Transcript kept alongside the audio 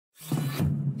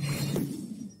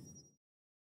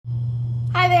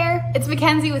Hi there, it's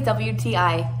Mackenzie with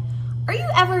WTI. Are you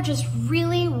ever just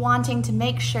really wanting to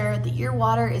make sure that your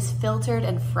water is filtered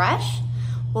and fresh?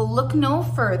 Well, look no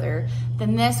further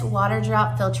than this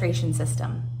Waterdrop filtration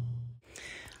system.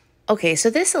 Okay, so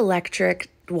this electric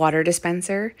water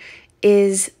dispenser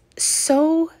is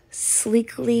so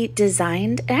sleekly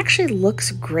designed. It actually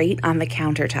looks great on the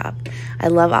countertop. I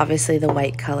love, obviously, the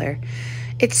white color.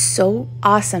 It's so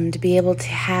awesome to be able to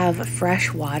have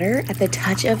fresh water at the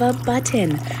touch of a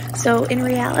button. So in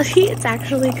reality, it's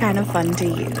actually kind of fun to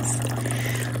use.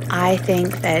 I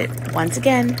think that, once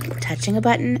again, touching a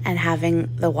button and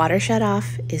having the water shut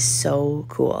off is so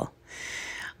cool.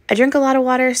 I drink a lot of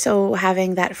water, so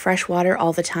having that fresh water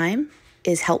all the time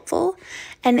is helpful,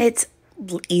 and it's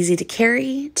easy to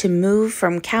carry, to move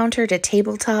from counter to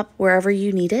tabletop, wherever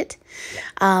you need it.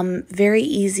 Very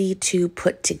easy to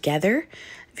put together,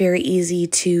 very easy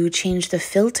to change the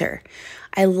filter.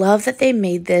 I love that they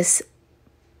made this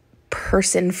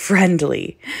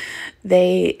person-friendly.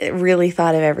 They really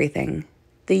thought of everything.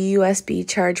 The USB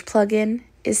charge plug-in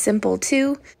is simple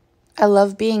too. I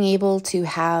love being able to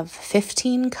have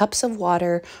 15 cups of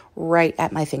water right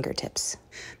at my fingertips.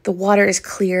 The water is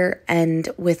clear and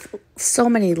with so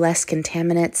many less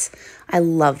contaminants. I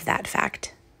love that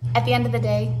fact. At the end of the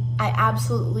day, I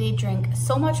absolutely drink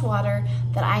so much water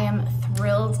that I am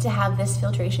thrilled to have this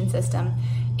filtration system.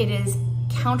 It is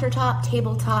countertop,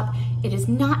 tabletop. It is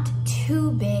not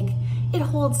too big. It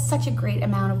holds such a great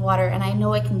amount of water, and I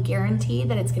know I can guarantee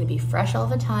that it's going to be fresh all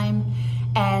the time.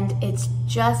 And it's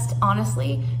just,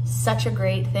 honestly, such a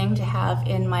great thing to have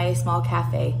in my small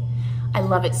cafe. I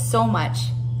love it so much,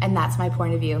 and that's my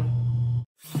point of view.